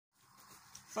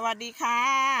สวัสดีค่ะ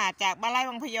จากบ้านไร่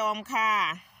วังพยอมค่ะ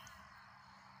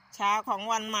เช้าของ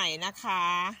วันใหม่นะคะ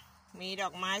มีดอ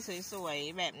กไม้สวย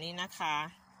ๆแบบนี้นะคะ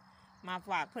มาฝ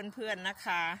ากเพื่อนๆนะค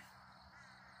ะ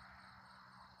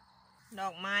ดอ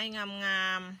กไม้งา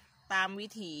มๆตามวิ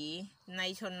ถีใน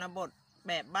ชนบทแ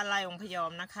บบบ้านไร่วังพยอ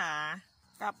มนะคะ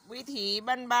กับวิถี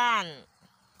บ้าน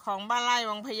ๆของบ้านไร่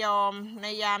วังพยอมใน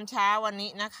ยามเช้าวัน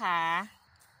นี้นะคะ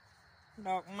ด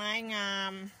อกไม้งา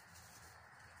ม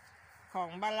ขอ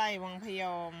งบ้านไร่วังพย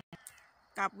อม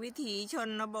กับวิถีช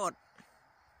นบท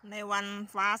ในวัน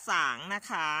ฟ้าสางนะ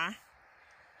คะ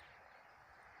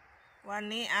วัน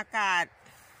นี้อากาศ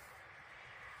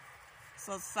ส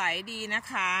ดใสดีนะ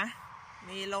คะ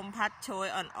มีลมพัดโชย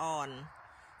อ่อน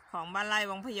ๆของบ้านไร่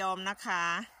วังพยอมนะคะ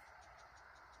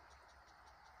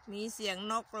มีเสียง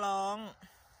นกร้อง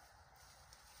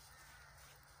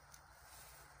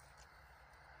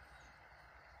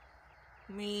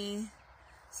มี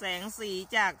แสงสี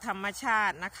จากธรรมชา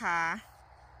ตินะคะ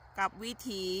กับวิ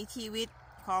ถีชีวิต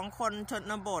ของคนช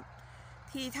นบท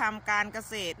ที่ทำการเก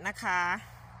ษตรนะคะ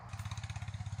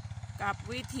กับ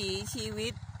วิถีชีวิ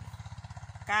ต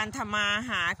การทำมา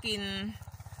หากิน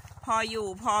พออยู่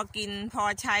พอกินพอ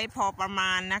ใช้พอประม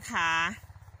าณนะคะ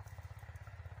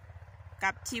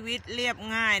กับชีวิตเรียบ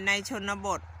ง่ายในชนบ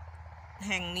ทแ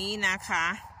ห่งนี้นะคะ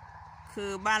คื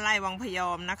อบ้านไร่วังพยอ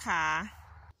มนะคะ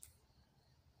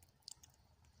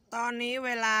ตอนนี้เ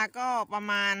วลาก็ประ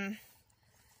มาณ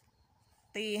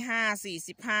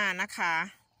5:45นะคะ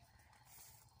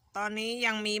ตอนนี้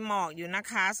ยังมีหมอกอยู่นะ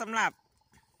คะสำหรับ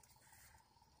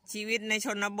ชีวิตในช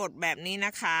นบทแบบนี้น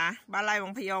ะคะบ้านไร่วั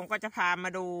งพยอมก็จะพามา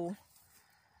ดู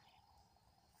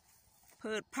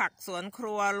พืชผักสวนค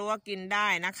รัวรั้วกินได้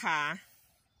นะคะ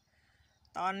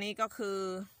ตอนนี้ก็คือ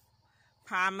พ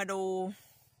ามาดู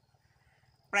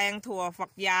แปลงถั่วฝั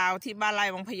กยาวที่บ้านไร่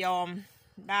วังพยอม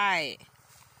ได้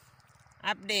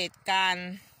อัปเดตการ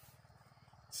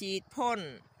ฉีดพ่น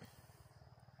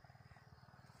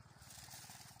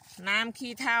น้ำ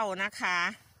ขี้เถ้านะคะ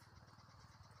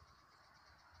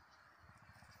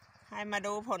ให้มา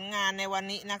ดูผลงานในวัน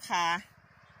นี้นะคะ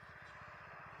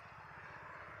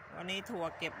วันนี้ถั่ว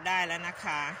เก็บได้แล้วนะค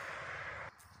ะ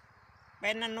เป็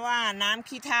นนั้นว่าน้ำ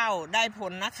ขี้เถ้าได้ผ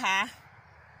ลนะคะ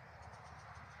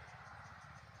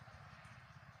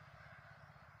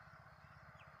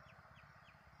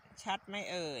ชัดไหม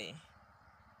เอ่ย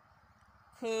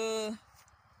คือ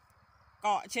เก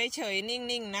าะเฉยๆ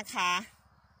นิ่งๆนะคะ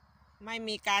ไม่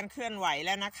มีการเคลื่อนไหวแ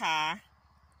ล้วนะคะ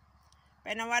เ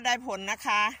ป็นนั้นว่าได้ผลนะค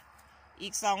ะอี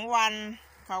ก2 วัน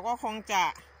เขาก็คงจะ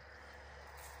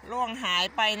ร่วงหาย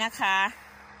ไปนะคะ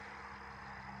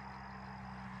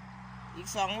อีก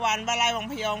2 วันบ้านไร่วัง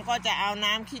พยอมก็จะเอา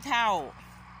น้ำขี้เถ้า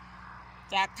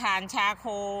จากถ่านชาโค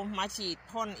มาฉีด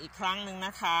พ่นอีกครั้งหนึ่งน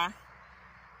ะคะ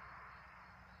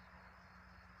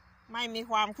ไม่มี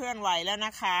ความเคลื่อนไหวแล้วน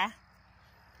ะคะ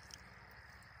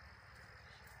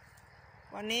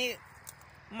วันนี้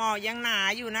หมอกยังหนา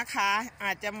อยู่นะคะอ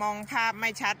าจจะมองภาพไม่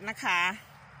ชัดนะคะ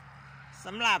ส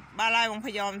ำหรับบ้านไร่วังพ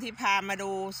ยอมที่พามา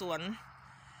ดูสวน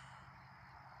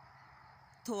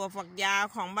ถั่วฝักยาว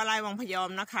ของบ้านไร่วังพยอม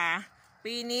นะคะ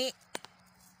ปีนี้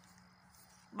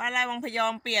บ้านไร่วังพยอ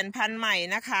มเปลี่ยนพันธุ์ใหม่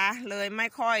นะคะเลยไม่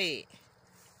ค่อย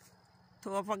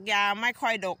ถั่วฝักยาวไม่ค่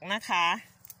อยดกนะคะ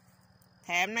แ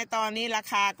ถมในตอนนี้รา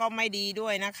คาก็ไม่ดีด้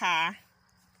วยนะคะ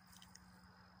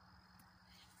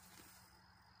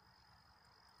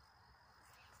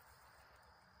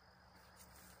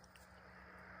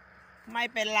ไม่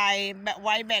เป็นไรไ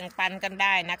ว้แบ่งปันกันไ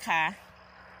ด้นะคะ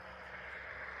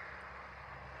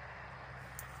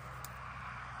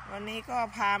วันนี้ก็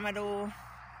พามาดู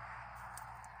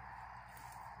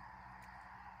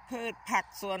พืชผัก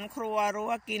สวนครัวรั้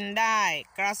วกินได้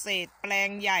เกษตรแปลง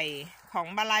ใหญ่ของ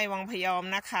บ้านไร่วังพยอม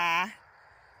นะคะ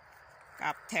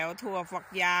กับแถวถั่วฝัก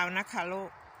ยาวนะคะลู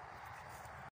ก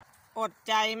อดใ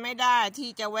จไม่ได้ที่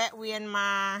จะแวะเวียนม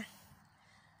า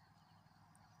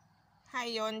ให้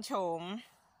ยนต์โฉม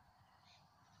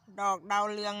ดอกดาว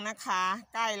เรืองนะคะ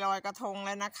ใกล้ลอยกระทงแ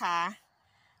ล้วนะคะ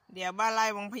เดี๋ยวบ้านไร่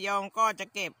วังพยอมก็จะ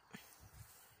เก็บ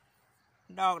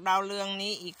ดอกดาวเรือง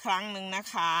นี้อีกครั้งหนึ่งนะ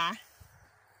คะ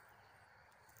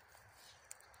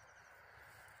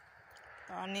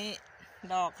ตอนนี้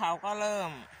ดอกเขาก็เริ่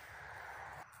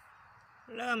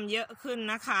มเยอะขึ้น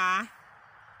นะคะ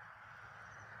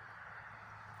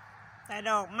แต่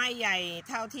ดอกไม่ใหญ่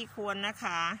เท่าที่ควรนะค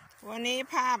ะวันนี้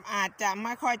ภาพอาจจะไ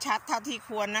ม่ค่อยชัดเท่าที่ค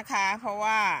วรนะคะเพราะ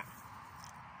ว่า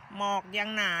หมอกยัง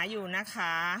หนาอยู่นะค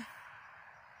ะ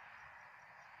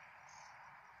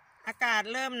อากาศ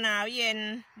เริ่มหนาวเย็น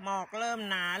หมอกเริ่ม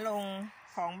หนาลง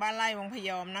ของบ้านไร่วังพย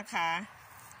อมนะคะ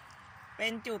เป็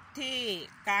นจุดที่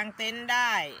กางเต็นท์ไ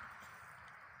ด้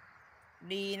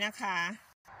ดีนะคะ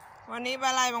วันนี้บ้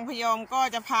านไร่วังพยอมก็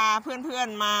จะพาเพื่อน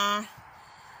ๆมา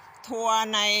ทัวร์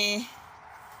ใน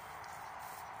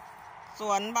ส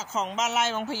วนของบ้านไร่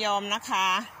วังพยอมนะคะ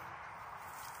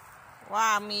ว่า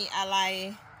มีอะไร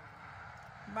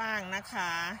บ้างนะค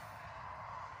ะ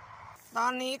ตอ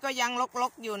นนี้ก็ยังร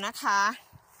กๆอยู่นะคะ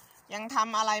ยังท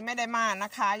ำอะไรไม่ได้มากน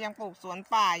ะคะยังปลูกสวน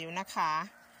ป่าอยู่นะคะ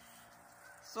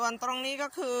ส่วนตรงนี้ก็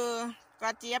คือกร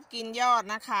ะเจี๊ยบกินยอด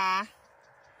นะคะ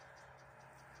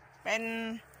เป็น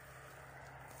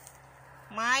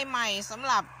ไม้ใหม่สำ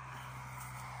หรับ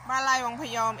บ้านไร่วังพ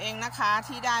ยอมเองนะคะ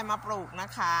ที่ได้มาปลูกนะ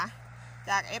คะ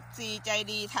จาก FC ใจ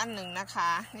ดีท่านหนึ่งนะคะ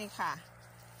นี่ค่ะ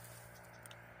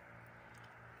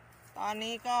ตอน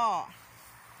นี้ก็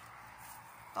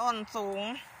ต้นสูง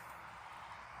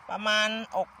ประมาณ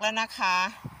อกแล้วนะคะ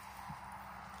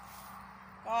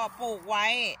ก็ปลูกไว้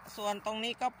ส่วนตรง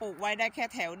นี้ก็ปลูกไว้ได้แค่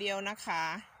แถวเดียวนะคะ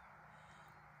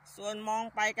ส่วนมอง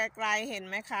ไปไกลๆเห็น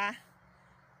ไหมคะ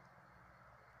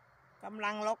กำ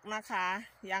ลังรกนะคะ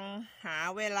ยังหา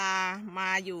เวลามา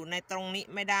อยู่ในตรงนี้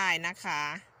ไม่ได้นะคะ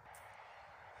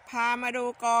พามาดู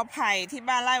กอไผ่ที่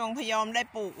บ้านไร่วังพยอมได้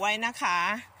ปลูกไว้นะคะ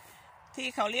ที่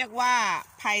เขาเรียกว่า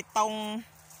ไผ่ตรง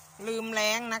ลืมแ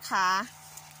ล้งนะคะ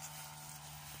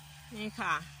นี่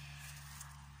ค่ะ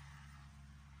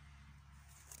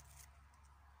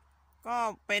ก็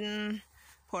เป็น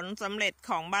ผลสำเร็จ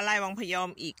ของบ้านไร่วังพยอม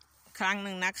อีกครั้งห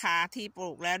นึ่งนะคะที่ปลู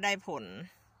กแล้วได้ผล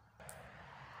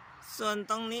ส่วน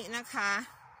ตรงนี้นะคะ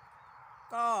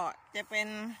ก็จะเป็น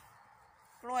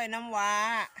กล้วยน้ำว้า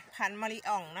พันธุ์มะลิ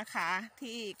อ่องนะคะ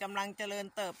ที่กำลังเจริญ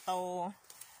เติบโต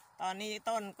ตอนนี้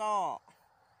ต้นก็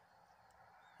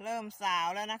เริ่มสาว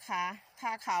แล้วนะคะถ้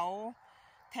าเขา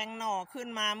แทงหน่อขึ้น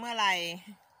มาเมื่อไหร่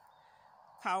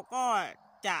เขาก็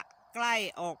จะใกล้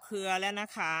ออกเครือแล้วนะ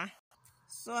คะ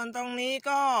ส่วนตรงนี้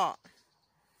ก็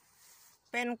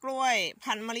เป็นกล้วย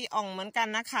พันธุ์มะลิอ่องเหมือนกัน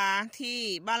นะคะที่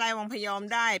บ้านไร่วังพยอม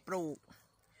ได้ปลูก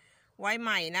ไว้ให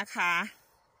ม่นะคะ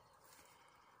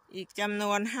อีกจำน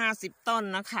วน50ต้น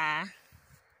นะคะ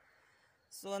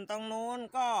ส่วนตรงนู้น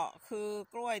ก็คือ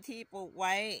กล้วยที่ปลูกไ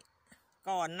ว้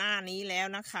ก่อนหน้านี้แล้ว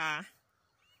นะคะ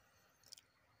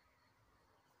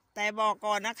แต่บอก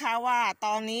ก่อนนะคะว่าต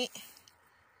อนนี้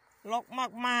รก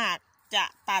มากๆจะ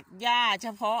ตัดหญ้าเฉ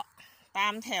พาะตา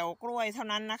มแถวกล้วยเท่า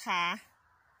นั้นนะคะ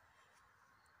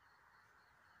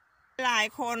หลาย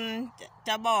คนจ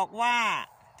ะบอกว่า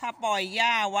ถ้าปล่อยหญ้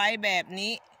าไว้แบบ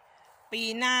นี้ปี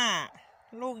หน้า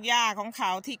ลูกหญ้าของเข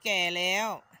าที่แก่แล้ว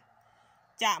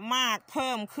จะมากเ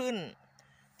พิ่มขึ้น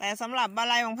แต่สำหรับบ้าน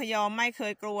ไร่วังพยอมไม่เค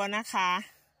ยกลัวนะคะ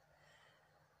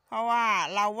เพราะว่า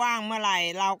เราว่างเมื่อไหร่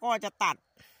เราก็จะตัด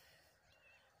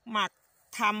หมัก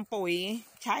ทำปุ๋ย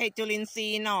ใช้จุลินทรี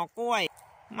ย์หน่อกล้วย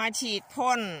มาฉีด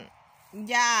พ่น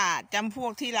หญ้าจำพว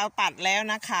กที่เราตัดแล้ว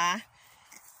นะคะ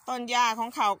ต้นหญ้าของ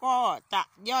เขาก็จะ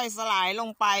ย่อยสลายลง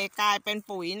ไปกลายเป็น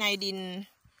ปุ๋ยในดิน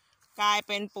กลายเ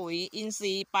ป็นปุ๋ยอินท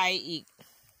รีย์ไปอีก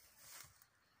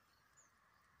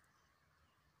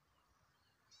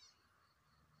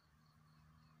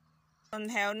ส่วน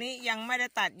แถวนี้ยังไม่ได้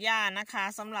ตัดหญ้านะคะ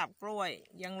สำหรับกล้วย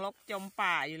ยังรกจม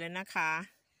ป่าอยู่เลยนะคะ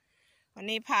วัน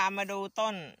นี้พามาดูต้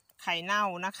นไข่เน่า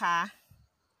นะคะ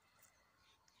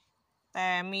แต่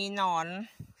มีหนอน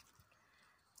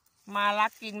มาลั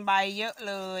กกินใบเยอะ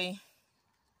เลย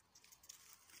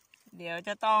เดี๋ยวจ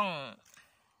ะต้อง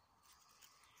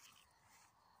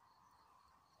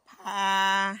พา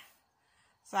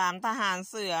3ทหาร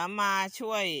เสือมา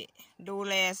ช่วยดู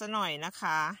แลซะหน่อยนะค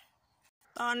ะ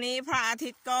ตอนนี้พระอา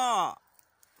ทิตย์ก็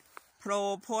โผล่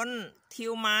พ้นทิ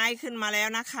วไม้ขึ้นมาแล้ว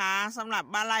นะคะสำหรับ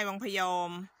บ้านไร่วังพยอม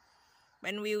เ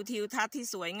ป็นวิวทิวทัศน์ที่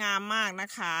สวยงามมากนะ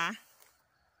คะ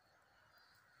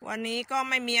วันนี้ก็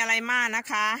ไม่มีอะไรมากนะ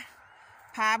คะ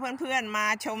พาเพื่อนๆมา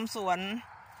ชมสวน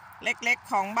เล็ก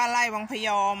ๆของบ้านไร่วังพย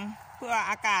อมเพื่อ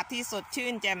อากาศที่สดชื่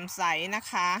นแจ่มใสนะ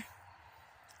คะ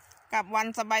กับวัน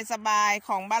สบายๆข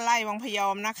องบ้านไร่วังพยอ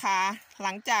มนะคะห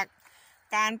ลังจาก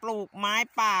การปลูกไม้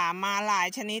ป่ามาหลาย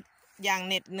ชนิดอย่างเ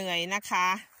หน็ดเหนื่อยนะคะ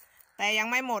แต่ยัง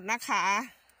ไม่หมดนะคะ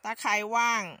ถ้าใครว่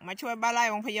างมาช่วยบ้านไร่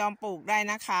วังพยอมปลูกได้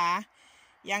นะคะ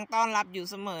ยังต้อนรับอยู่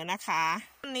เสมอนะคะ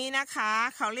ต้นนี้นะคะ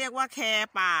เขาเรียกว่าแค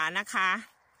ป่านะคะ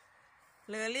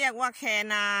หรือเรียกว่าแค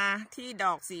นาที่ด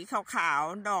อกสีขาว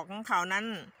ๆดอกของเขานั้น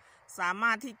สาม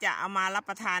ารถที่จะเอามารับ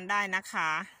ประทานได้นะค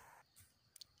ะ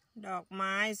ดอกไ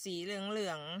ม้สีเหลื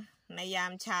องๆในยา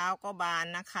มเช้าก็บาน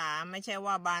นะคะไม่ใช่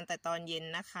ว่าบานแต่ตอนเย็น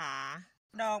นะคะ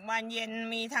ดอกบานเย็น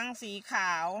มีทั้งสีข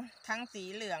าวทั้งสี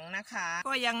เหลืองนะคะ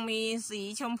ก็ยังมีสี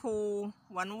ชมพู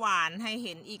หวานๆให้เ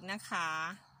ห็นอีกนะคะ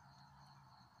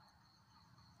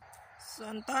ส่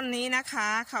วนต้นนี้นะคะ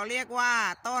เขาเรียกว่า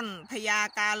ต้นพญา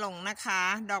กาหลงนะคะ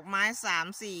ดอกไม้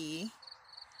3 สี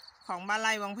ข ของบ้านไ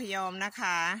ร่วังพยอมนะค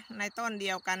ะในต้นเดี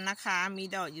ยวกันนะคะมี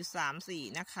ดอกอยู่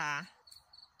3-4นะคะ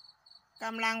ก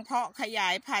ำลังเพาะขยา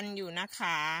ยพันธุ์อยู่นะค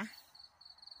ะ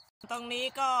ตรงนี้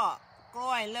ก็ก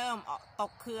ล้วยเริ่มต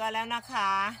กเครือแล้วนะค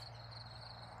ะ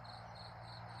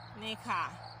นี่ค่ะ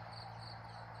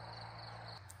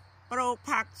ปลูก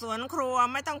ผักสวนครัว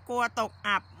ไม่ต้องกลัวตก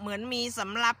อับเหมือนมีส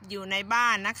ำรับอยู่ในบ้า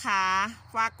นนะคะ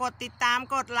ฝากกดติดตาม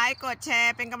กดไลค์กดแช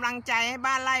ร์เป็นกำลังใจให้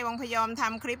บ้านไร่วังพยอมท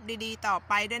ำคลิปดีๆต่อ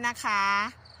ไปด้วยนะคะ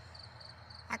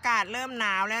อากาศเริ่มหน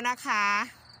าวแล้วนะคะ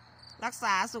รักษ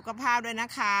าสุขภาพด้วยนะ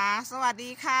คะสวัสดี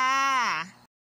ค่ะ